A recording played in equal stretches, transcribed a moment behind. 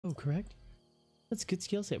Oh, correct. That's a good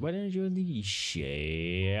skill set. Why didn't you join the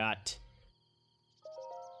shit?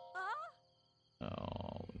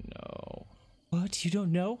 Oh no. What? You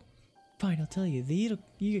don't know? Fine, I'll tell you. The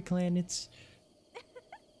Yiga clan, it's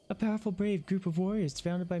a powerful, brave group of warriors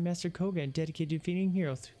founded by Master Koga and dedicated to defeating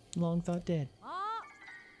heroes long thought dead.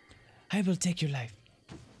 I will take your life.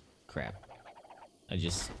 Crap. I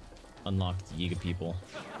just unlocked the Yiga people.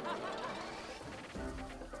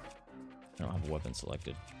 I don't have a weapon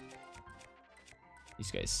selected.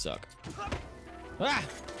 These guys suck. Ah!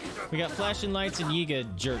 We got flashing lights and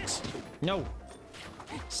Yiga jerks. No!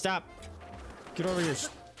 Stop! Get over here,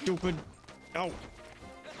 stupid! Oh!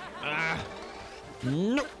 Ah!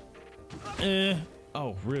 No!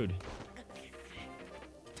 Oh, rude.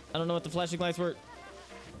 I don't know what the flashing lights were.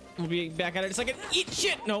 We'll be back at it in a second. Eat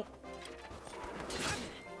shit! No!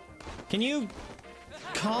 Can you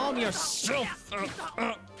calm yourself?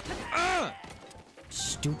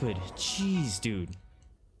 Stupid. Jeez, dude.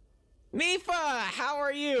 Mifa, how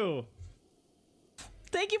are you?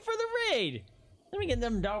 Thank you for the raid. Let me get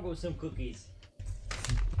them doggos some cookies.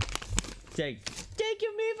 Thank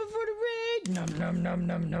you, Mifa, for the raid. Num num num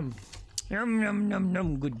num num. Num num num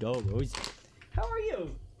num. Good doggos. How are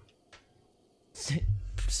you?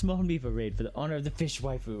 Small Mifa raid for the honor of the fish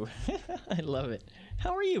waifu. I love it.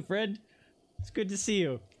 How are you, Fred? It's good to see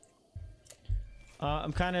you.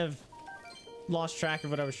 I'm kind of lost track of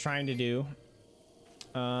what I was trying to do.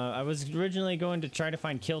 I was originally going to try to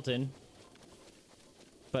find Kilton,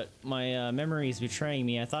 but my memory is betraying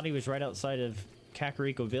me. I thought he was right outside of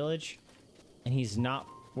Kakariko Village, and he's not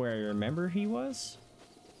where I remember he was.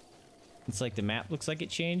 It's like the map looks like it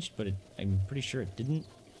changed, but I'm pretty sure it didn't.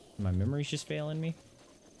 My memory's just failing me.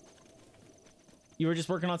 You were just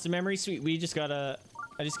working on some memory? Sweet. I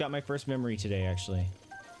just got my first memory today, actually.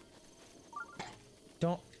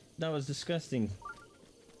 That was disgusting.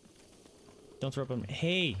 Don't throw up on me.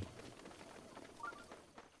 Hey!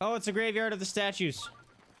 Oh, it's a graveyard of the statues.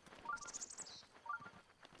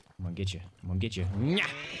 I'm gonna get you. I'm gonna get you.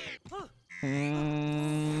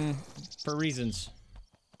 For reasons.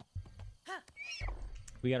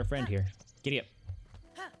 We got a friend here. Giddy up.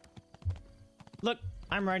 Look,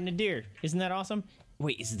 I'm riding a deer. Isn't that awesome?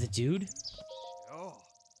 Wait, is it the dude? Oh.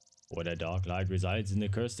 What a dark light resides in the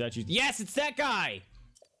cursed statues. Yes, it's that guy!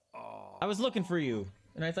 I was looking for you,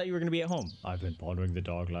 and I thought you were going to be at home. I've been pondering the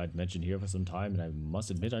dark light mentioned here for some time, and I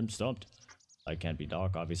must admit I'm stumped. I can't be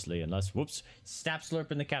dark, obviously, unless, whoops, snap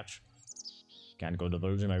slurp in the couch. Can't go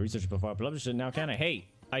divulging my research before I publish it now, can I? Hey,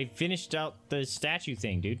 I finished out the statue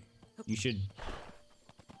thing, dude. You should...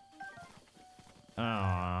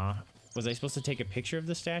 was I supposed to take a picture of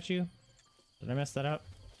the statue? Did I mess that up?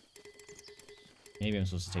 Maybe I'm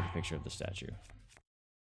supposed to take a picture of the statue.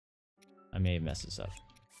 I may have messed this up.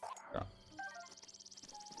 Oh.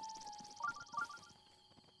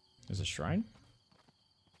 There's a shrine?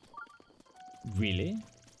 Really?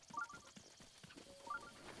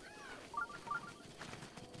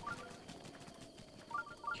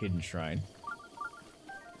 Hidden shrine.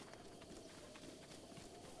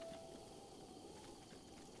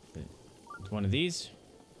 It's one of these?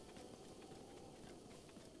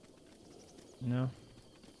 No.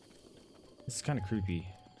 This is kind of creepy,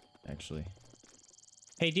 actually.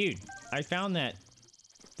 Hey, dude, I found that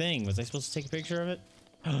thing. Was I supposed to take a picture of it?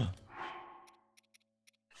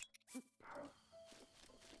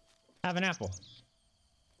 Have an apple.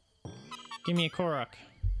 Give me a Korok.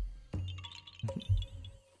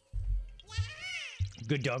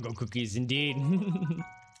 Good doggo cookies, indeed.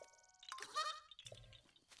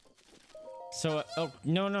 So, oh,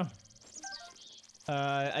 no.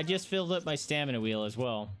 I just filled up my stamina wheel as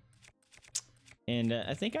well. And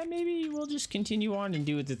I think I maybe will just continue on and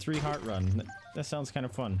do the 3 heart run. That sounds kind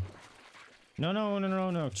of fun. No,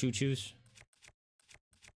 choo-choos.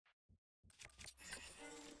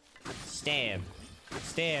 Stab.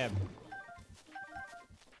 Stab.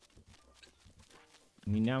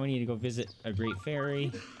 Now we need to go visit a great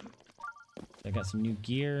fairy. I got some new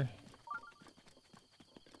gear.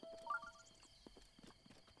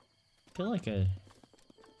 I feel like I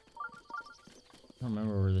don't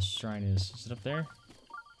remember where this shrine is. Is it up there?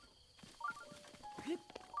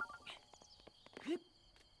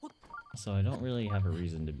 So I don't really have a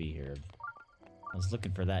reason to be here. I was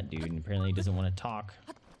looking for that dude, and apparently he doesn't want to talk.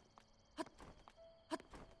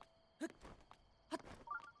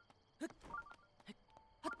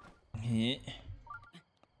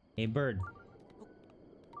 Hey, bird.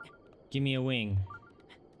 Give me a wing.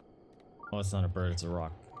 Oh, it's not a bird, it's a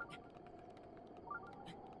rock.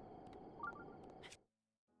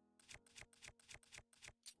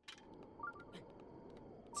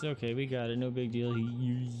 It's okay, we got it. No big deal.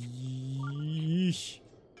 Yeesh.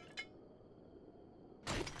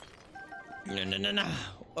 No, no, no, no.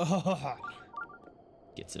 Oh.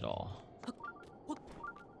 Gets it all.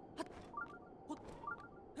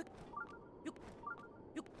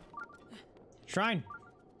 Shrine.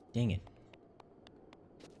 Dang it.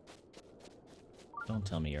 Don't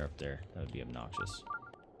tell me you're up there. That would be obnoxious.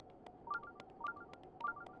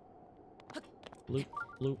 Bloop,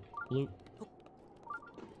 bloop, bloop.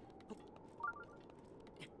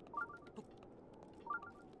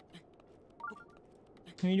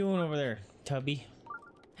 What are you doing over there, Tubby?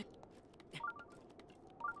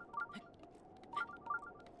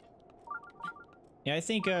 Yeah, I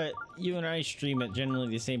think you and I stream at generally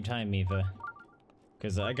the same time, Miva.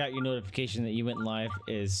 Because I got your notification that you went live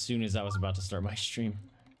as soon as I was about to start my stream.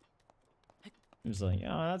 It was like,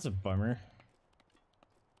 oh, that's a bummer.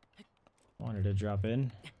 Wanted to drop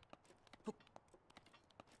in.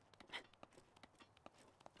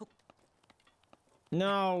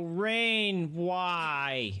 No, rain,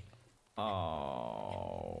 why?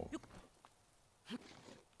 Oh.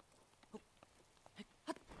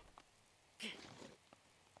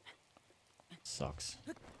 Sucks.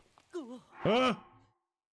 Ah!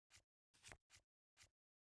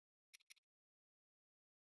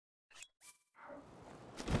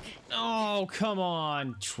 Oh, come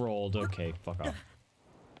on. Trolled. Okay, fuck off.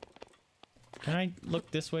 Can I look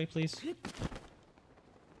this way, please?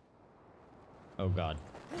 Oh, God.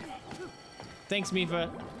 Thanks, Mifa.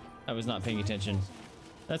 I was not paying attention.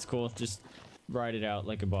 That's cool. Just ride it out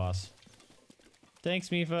like a boss. Thanks,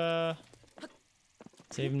 Mifa.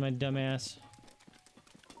 Saving my dumb ass.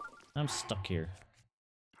 I'm stuck here.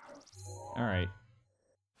 Alright.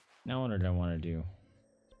 Now what did I want to do?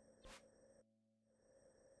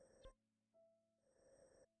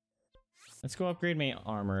 Let's go upgrade my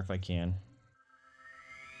armor if I can.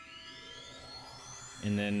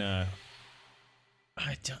 And then,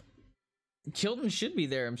 I don't... Children should be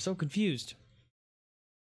there. I'm so confused.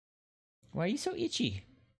 Why are you so itchy?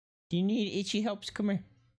 Do you need itchy helps? Come here.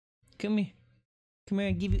 Come here. Come here,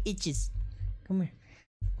 I'll give you itches. Come here.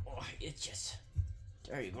 Oh, itches.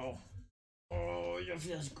 There you go. Oh, that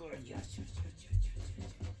feels good. Yes, yes, yes, yes, yes,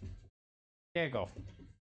 yes. There you go.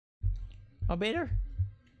 All better?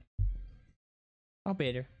 All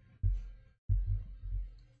better.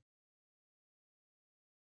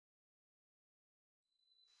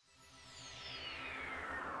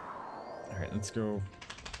 Alright, let's go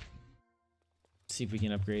see if we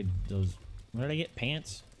can upgrade those. What did I get?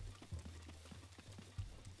 Pants?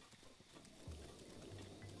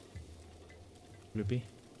 Bloopy?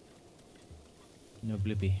 No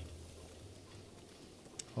bloopy.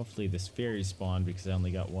 Hopefully this fairy spawned because I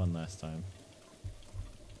only got one last time.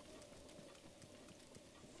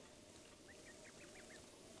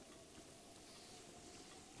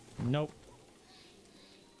 Nope.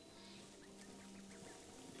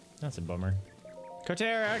 That's a bummer.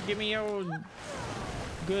 Kotera, give me your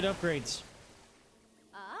good upgrades.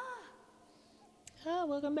 Ah,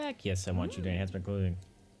 welcome back. Yes, I want you to enhance my clothing.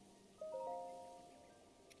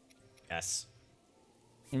 Yes.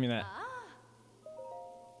 Give me that.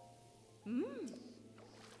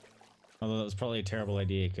 Although that was probably a terrible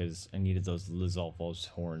idea because I needed those Lizalfos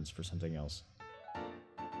horns for something else.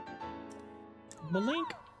 Blink.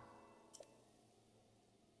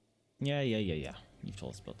 Yeah. You've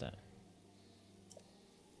told us about that.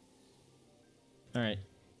 Alright.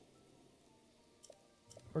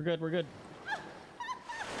 We're good, we're good.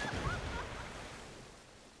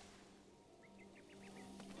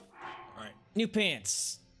 Alright. New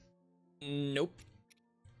pants. Nope.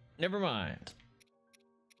 Never mind.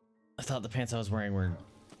 I thought the pants I was wearing were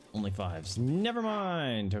only 5s. Never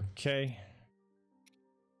mind. Okay.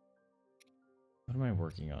 What am I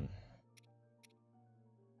working on?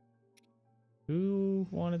 Who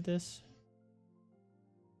wanted this?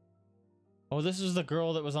 Oh, this is the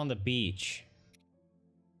girl that was on the beach.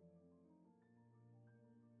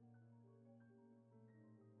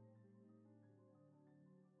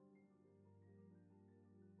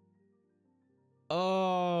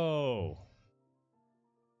 Oh.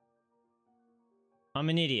 I'm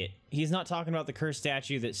an idiot. He's not talking about the cursed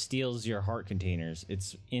statue that steals your heart containers.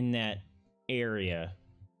 It's in that area.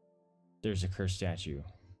 There's a cursed statue.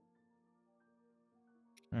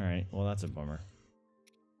 Alright, well that's a bummer.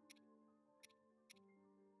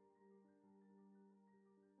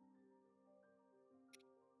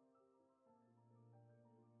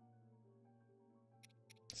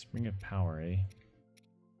 Spring of power, eh?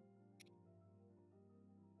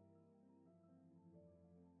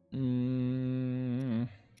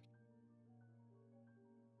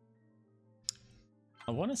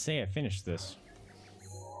 I want to say I finished this.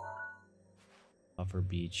 Buffer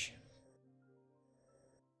Beach.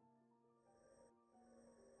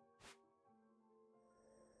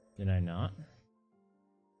 Did I not?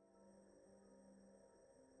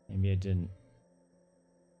 Maybe I didn't.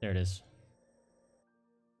 There it is.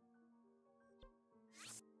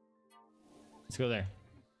 Let's go there.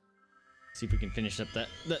 See if we can finish up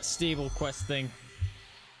that stable quest thing.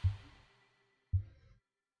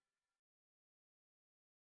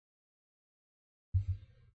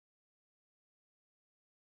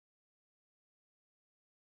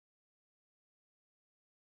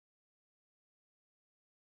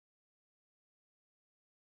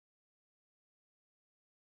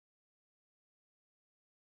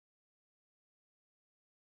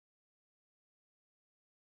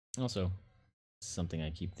 Also, something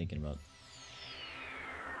I keep thinking about.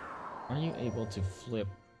 Are you able to flip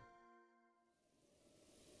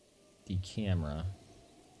the camera?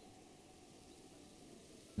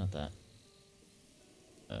 Not that.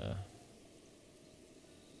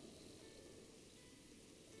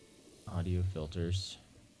 Audio filters.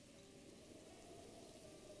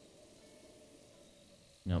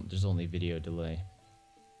 Nope, there's only video delay.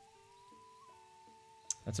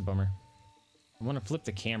 That's a bummer. I want to flip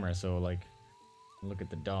the camera so, like, look at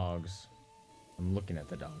the dogs. I'm looking at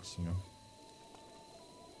the dogs, you know?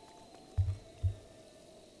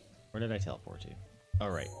 Where did I teleport to? Oh,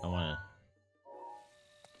 right. I want to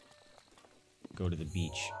go to the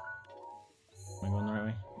beach. Am I going the right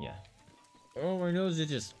way? Yeah. Oh, my nose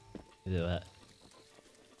itches. Do that.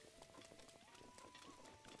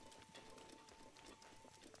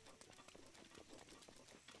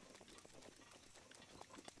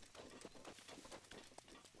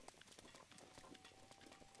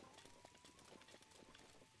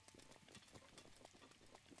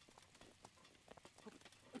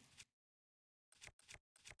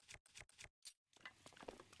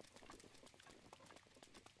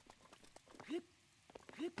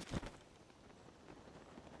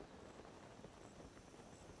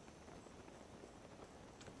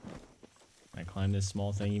 I climb this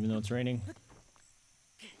small thing even though it's raining.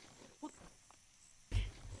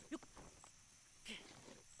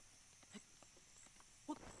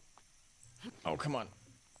 Oh, come on.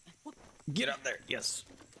 Get up there. Yes.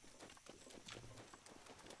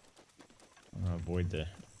 I'm gonna avoid the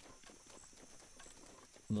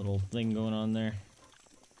little thing going on there.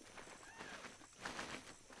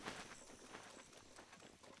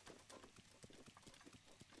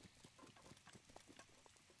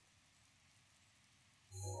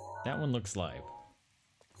 That one looks live.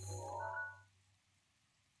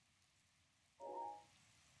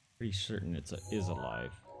 Pretty certain it is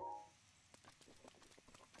alive.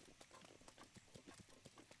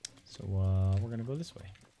 So we're gonna go this way.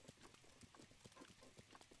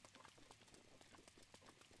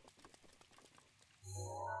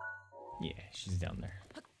 Yeah, she's down there.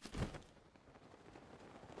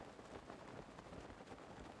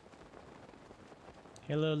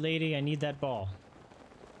 Hello, lady. I need that ball.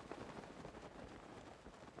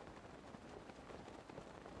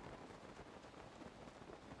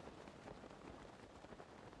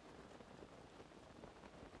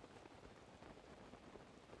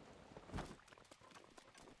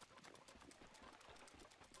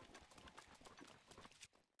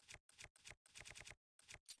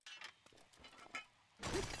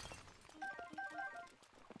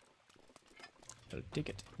 Got a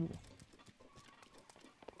ticket. Ooh.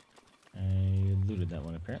 I looted that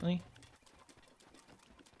one apparently.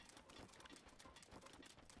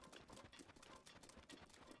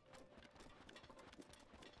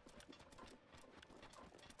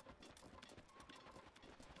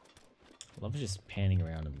 I love just panning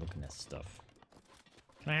around and looking at stuff.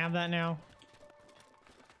 Can I have that now?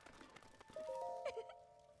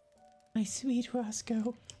 My sweet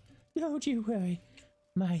Roscoe, don't you worry.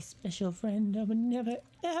 My special friend, I would never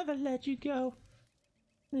ever let you go.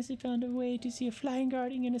 Unless he found a way to see a flying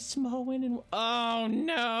guardian in a small wind and... Oh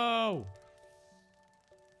no!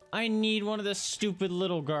 I need one of the stupid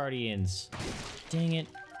little guardians. Dang it.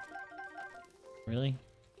 Really?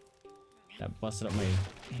 That busted up my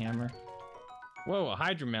hammer. Whoa, a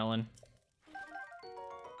hydromelon.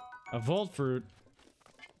 A volt fruit.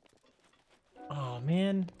 Oh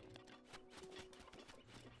man.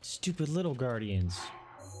 Stupid little guardians.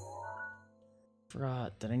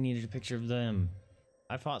 Forgot that I needed a picture of them.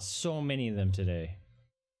 I fought so many of them today.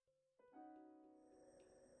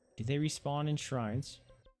 Do they respawn in shrines?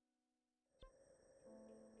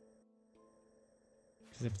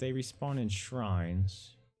 Because if they respawn in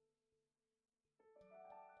shrines...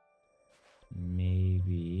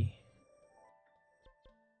 Maybe...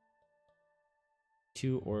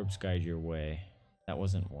 2 orbs guide your way. That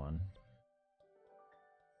wasn't one.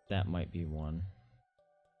 That might be one.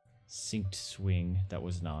 Synced swing. That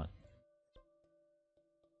was not.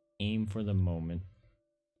 Aim for the moment.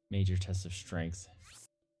 Major test of strength.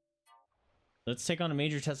 Let's take on a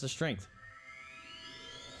major test of strength.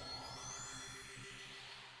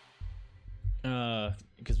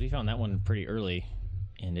 Because we found that one pretty early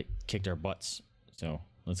and it kicked our butts. So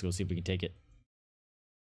let's go see if we can take it.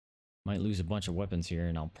 Might lose a bunch of weapons here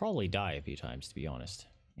and I'll probably die a few times, to be honest.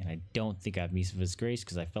 And I don't think I have Vaesive's Grace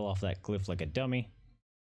because I fell off that cliff like a dummy.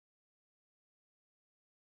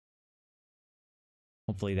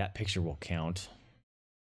 Hopefully that picture will count.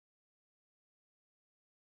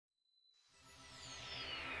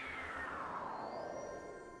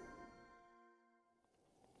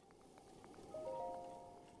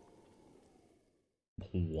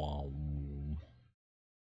 Wow.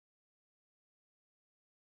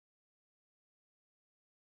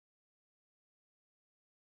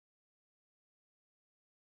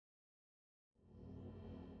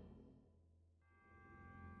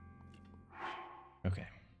 Okay.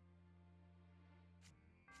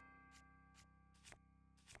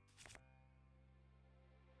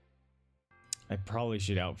 I probably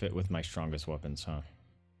should outfit with my strongest weapons, huh?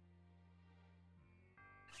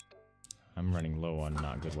 I'm running low on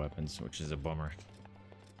not good weapons, which is a bummer.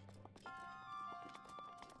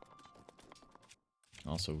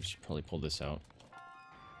 Also, we should probably pull this out.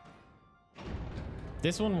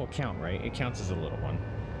 This one will count, right? It counts as a little one.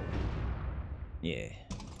 Yeah.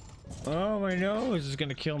 Oh, my nose is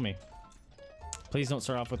gonna kill me. Please don't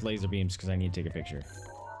start off with laser beams because I need to take a picture.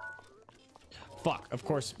 Fuck, of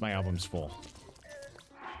course my album's full.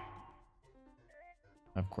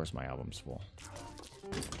 Of course my album's full.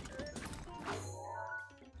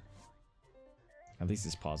 At least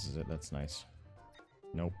this pauses it, that's nice.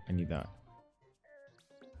 Nope, I need that.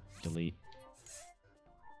 Delete.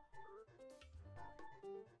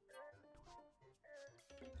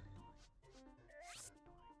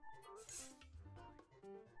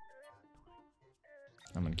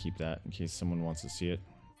 I'm gonna keep that in case someone wants to see it.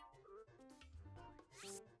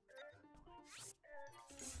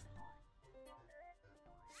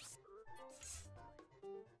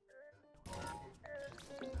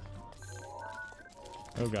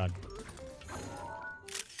 Oh god.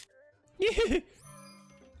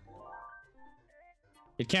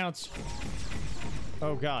 It counts.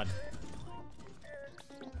 Oh god.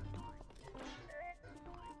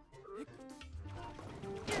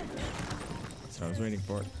 That's what I was waiting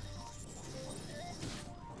for.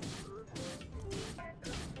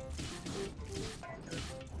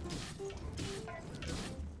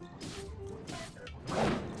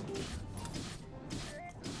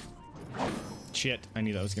 Shit, I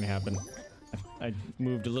knew that was gonna happen. I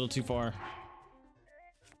moved a little too far.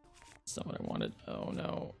 That's not what I wanted. Oh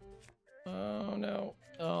no. Oh no.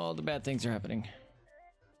 Oh, the bad things are happening.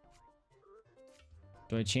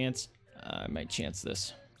 Do I chance? I might chance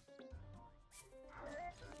this.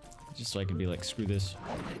 Just so I can be like, screw this.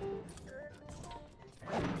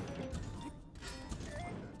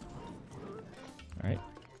 Alright.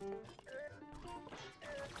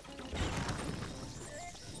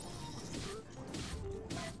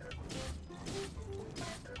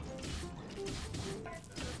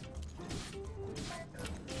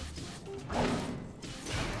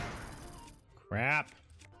 Crap.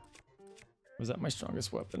 Was that my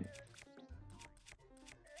strongest weapon?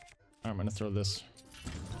 I'm gonna throw this.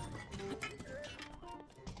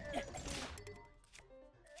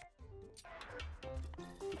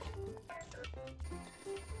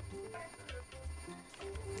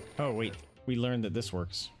 Oh wait, we learned that this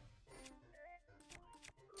works.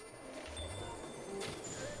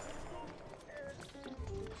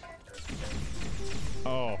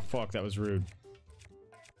 Oh fuck, that was rude.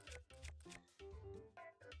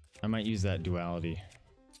 I might use that duality.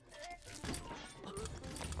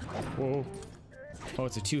 Whoa. Oh,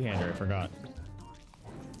 it's a two-hander, I forgot.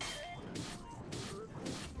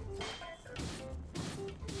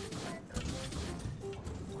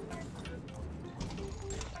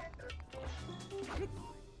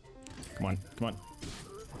 Come on, come on.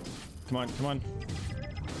 Come on, come on.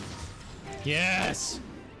 Yes!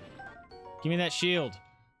 Give me that shield.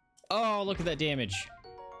 Oh, look at that damage.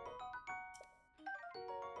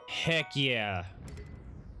 Heck yeah.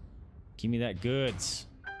 Give me that goods.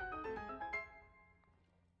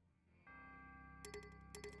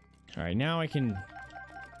 Alright, now I can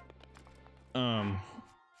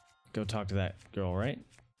go talk to that girl, right?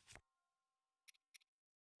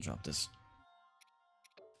 Drop this.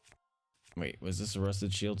 Wait, was this a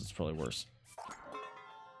rusted shield? It's probably worse.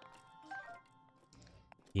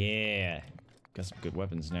 Yeah. Got some good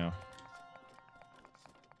weapons now.